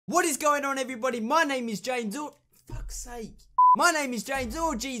What is going on, everybody? My name is James, fuck's sake. My name is James,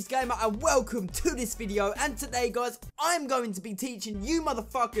 or Jeeves Gamer, and welcome to this video. And today, guys, I'm going to be teaching you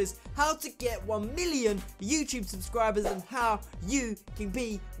motherfuckers how to get 1 million YouTube subscribers and how you can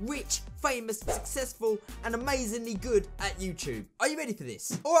be rich, famous, successful, and amazingly good at YouTube. Are you ready for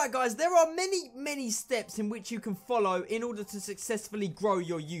this? Alright, guys, there are many steps in which you can follow in order to successfully grow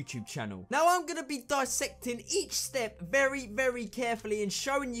your YouTube channel. Now, I'm going to be dissecting each step very carefully and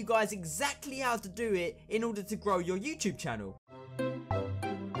showing you guys exactly how to do it in order to grow your YouTube channel.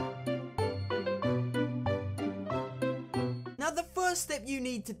 Now, the first step you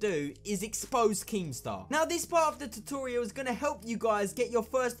need to do is expose Keemstar. Now, this part of the tutorial is going to help you guys get your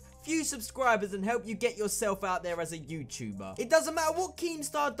first few subscribers and help you get yourself out there as a YouTuber. It doesn't matter what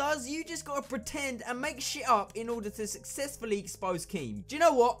Keemstar does, you just gotta pretend and make shit up in order to successfully expose Keem. Do you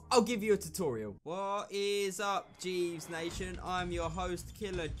know what? I'll give you a tutorial. What is up, Jeeves Nation? I'm your host,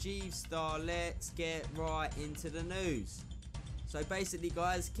 Killer Jeevestar. Let's get right into the news. So basically,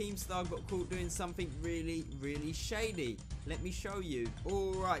 guys, Keemstar got caught doing something really shady. Let me show you.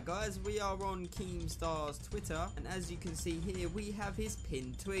 Alright, guys, we are on Keemstar's Twitter, and as you can see here, we have his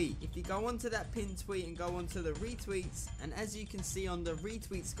pinned tweet. If you go onto that pinned tweet and go onto the retweets, and as you can see on the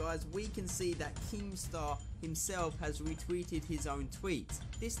retweets, guys, we can see that Keemstar himself has retweeted his own tweet.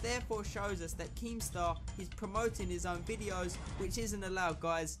 This therefore shows us that Keemstar is promoting his own videos, which isn't allowed,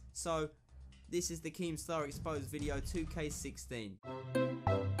 guys. So this is the Keemstar exposed video 2K16.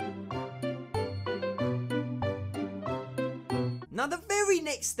 Now, the very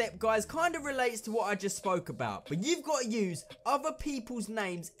next step, guys, kind of relates to what I just spoke about, but you've got to use other people's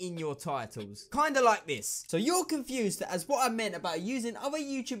names in your titles. Kind of like this. So you're confused as what I meant about using other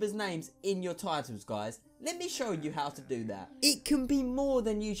YouTubers' names in your titles, guys. Let me show you how to do that. It can be more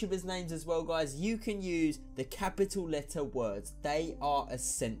than YouTubers' names as well, guys. You can use the capital letter words. They are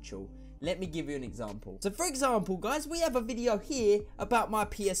essential. Let me give you an example. So for example, guys, we have a video here about my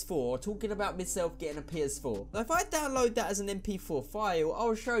PS4, talking about myself getting a PS4. Now, if I download that as an MP4 file,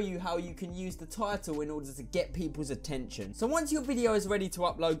 I'll show you how you can use the title in order to get people's attention. So once your video is ready to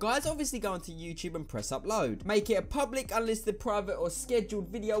upload, guys, obviously go onto YouTube and press upload. Make it a public, unlisted, private, or scheduled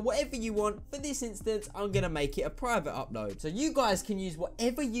video, whatever you want. For this instance, I'm gonna make it a private upload. So you guys can use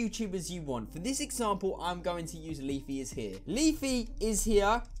whatever YouTubers you want. For this example, I'm going to use Leafy is here. Leafy is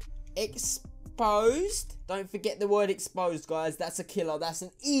here. Exposed. Don't forget the word exposed, guys. That's a killer. That's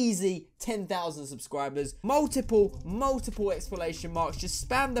an easy 10,000 subscribers. Multiple exclamation marks. Just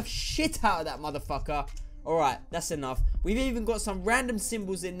spam the shit out of that motherfucker. Alright, that's enough. We've even got some random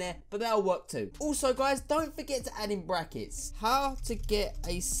symbols in there, but that'll work too. Also, guys, don't forget to add in brackets. How to get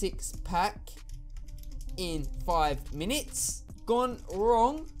a 6-pack in 5 minutes. Gone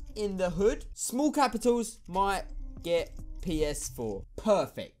wrong in the hood. Small capitals might get PS4.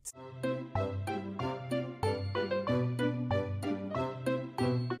 Perfect.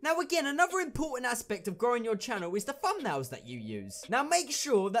 Now again, another important aspect of growing your channel is the thumbnails that you use. Now make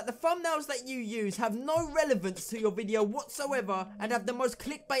sure that the thumbnails that you use have no relevance to your video whatsoever and have the most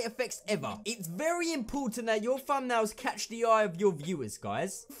clickbait effects ever. It's very important that your thumbnails catch the eye of your viewers,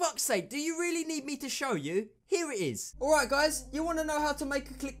 guys. For fuck's sake, do you really need me to show you? Here it is. Alright, guys, you want to know how to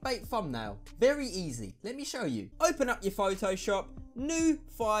make a clickbait thumbnail? Very easy. Let me show you. Open up your Photoshop. New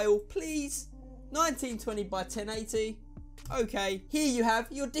file, please. 1920 by 1080. Okay, here you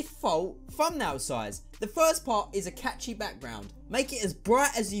have your default thumbnail size. The first part is a catchy background. Make it as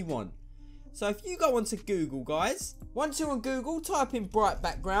bright as you want. So if you go onto Google, guys, once you're on Google, type in bright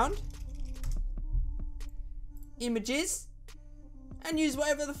background, images, and use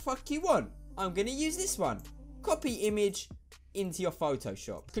whatever the fuck you want. I'm going to use this one. Copy image into your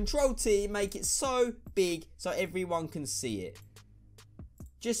Photoshop. Control T, make it so big so everyone can see it.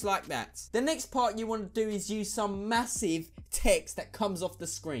 Just like that. The next part you want to do is use some massive text that comes off the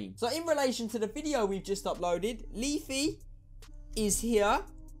screen. So in relation to the video we've just uploaded, Leafy is here.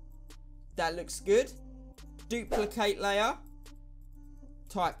 That looks good. Duplicate layer.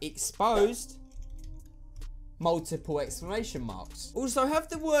 Type exposed. Multiple exclamation marks. Also have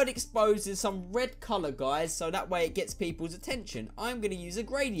the word exposed in some red color, guys, so that way it gets people's attention. I'm going to use a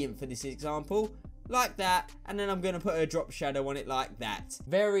gradient for this example. Like that, and then I'm going to put a drop shadow on it like that.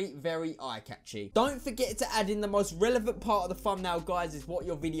 Very eye-catchy. Don't forget to add in the most relevant part of the thumbnail, guys, is what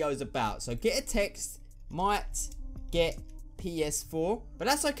your video is about. So get a text, might get PS4. But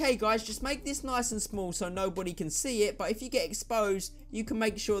that's okay, guys, just make this nice and small so nobody can see it. But if you get exposed, you can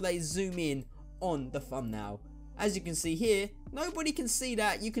make sure they zoom in on the thumbnail. As you can see here, nobody can see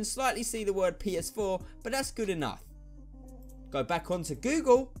that. You can slightly see the word PS4, but that's good enough. Go back onto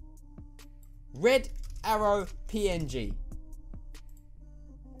Google. Red arrow PNG.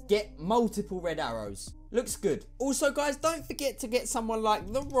 get multiple red arrows. Looks good. Also guys, don't forget to get someone like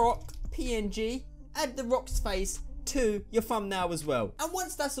The Rock, PNG, add The Rock's face to your thumbnail as well. And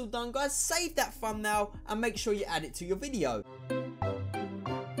once that's all done guys, save that thumbnail and make sure you add it to your video.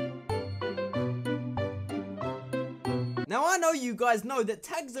 Now I know you guys know that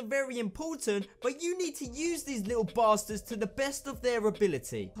tags are very important, but you need to use these little bastards to the best of their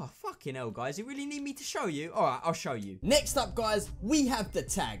ability. Oh fucking hell guys, you really need me to show you? Alright, I'll show you. Next up guys, we have the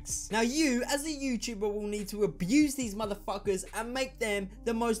tags. Now you as a YouTuber will need to abuse these motherfuckers and make them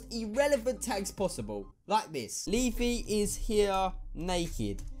the most irrelevant tags possible. Like this. Leafy is here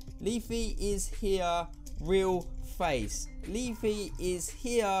naked. Leafy is here real face. Leafy is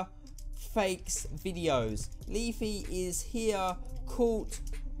here fakes videos. Leafy is here caught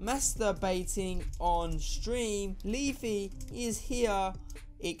masturbating on stream. Leafy is here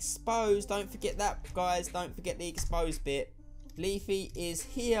exposed. Don't forget that guys, don't forget the exposed bit. Leafy is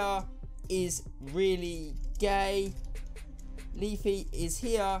here is really gay. Leafy is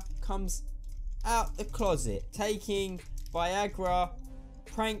here comes out the closet taking Viagra.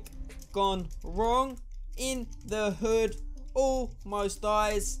 Prank gone wrong. In the hood almost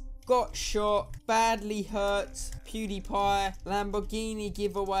dies. Got shot, badly hurt, PewDiePie, Lamborghini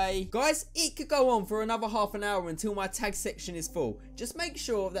giveaway. Guys, it could go on for another half an hour until my tag section is full. Just make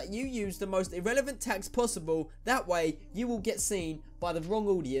sure that you use the most irrelevant tags possible. That way, you will get seen by the wrong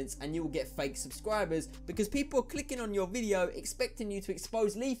audience and you will get fake subscribers because people are clicking on your video expecting you to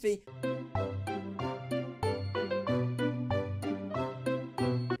expose Leafy.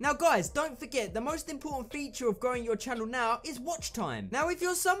 Now guys, don't forget, the most important feature of growing your channel now is watch time. Now if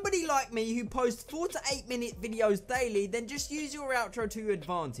you're somebody like me who posts 4 to 8 minute videos daily, then just use your outro to your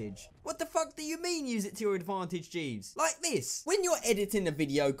advantage. What the fuck do you mean use it to your advantage, Jeeves? Like this. When you're editing a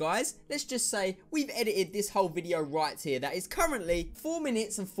video, guys, let's just say we've edited this whole video right here that is currently 4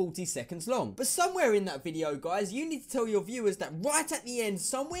 minutes and 40 seconds long. But somewhere in that video, guys, you need to tell your viewers that right at the end,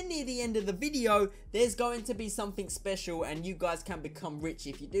 somewhere near the end of the video, there's going to be something special and you guys can become rich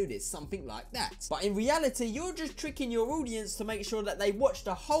if you do this, something like that. But in reality, you're just tricking your audience to make sure that they watch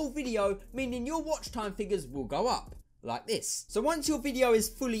the whole video, meaning your watch time figures will go up. Like this. So once your video is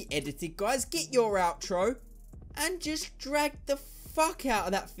fully edited, guys, get your outro and just drag the fuck out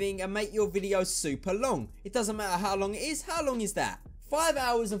of that thing and make your video super long. It doesn't matter how long it is. How long is that? 5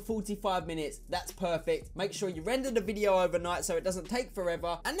 hours and 45 minutes. That's perfect. Make sure you render the video overnight so it doesn't take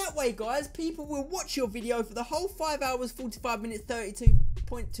forever. And that way, guys, people will watch your video for the whole 5 hours, 45 minutes,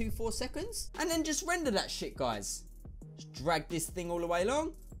 32.24 seconds. And then just render that shit, guys. Just drag this thing all the way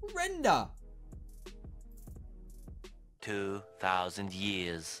along. Render. 2,000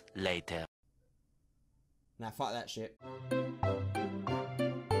 years later. Now fuck that shit.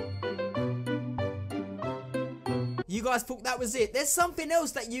 You guys thought that was it? There's something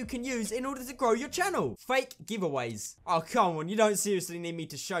else that you can use in order to grow your channel. Fake giveaways. Oh, come on. You don't seriously need me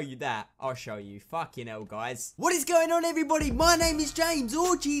to show you that. I'll show you. Fucking hell, guys. What is going on, everybody? My name is James,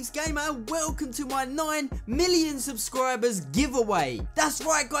 or Jeeves Gamer. Welcome to my 9 million subscribers giveaway. That's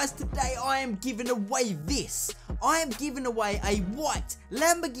right, guys. Today, I am giving away this. I am giving away a white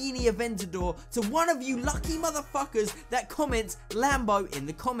Lamborghini Aventador to one of you lucky motherfuckers that comments Lambo in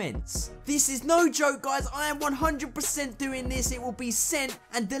the comments. This is no joke, guys. I am 100% doing this. It will be sent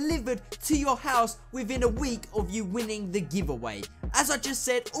and delivered to your house within a week of you winning the giveaway. As I just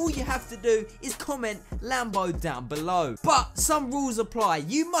said, all you have to do is comment Lambo down below. But some rules apply.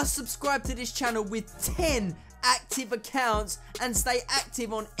 You must subscribe to this channel with 10 active accounts and stay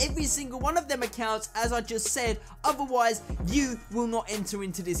active on every single one of them accounts, as I just said. Otherwise, you will not enter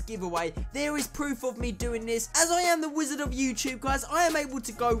into this giveaway. There is proof of me doing this. As I am the wizard of YouTube, guys, I am able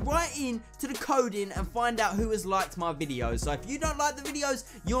to go right in to the coding and find out who has liked my videos. So if you don't like the videos,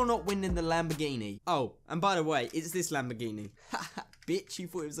 you're not winning the Lamborghini. Oh, and by the way, it's this Lamborghini. Haha, bitch, you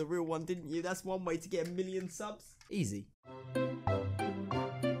thought it was a real one, didn't you? That's one way to get 1 million subs. Easy.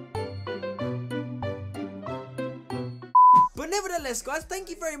 But nevertheless, guys, thank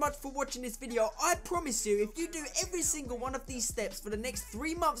you very much for watching this video. I promise you, if you do every single one of these steps for the next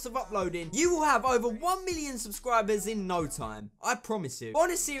 3 months of uploading, you will have over 1 million subscribers in no time. I promise you.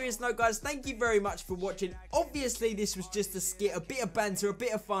 On a serious note, guys, thank you very much for watching. Obviously, this was just a skit, a bit of banter, a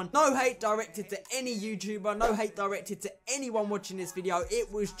bit of fun. No hate directed to any YouTuber, no hate directed to anyone watching this video.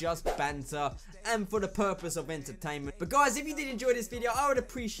 It was just banter and for the purpose of entertainment. But guys, if you did enjoy this video, I would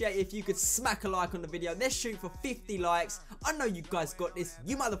appreciate it if you could smack a like on the video. Let's shoot for 50 likes. I know you guys got this.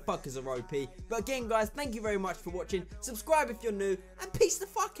 You motherfuckers are OP. But again, guys, thank you very much for watching. Subscribe if you're new, and peace the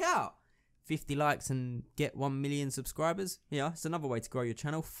fuck out. 50 likes and get 1 million subscribers. Yeah, it's another way to grow your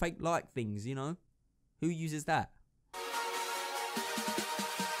channel. Fake like things, you know. Who uses that?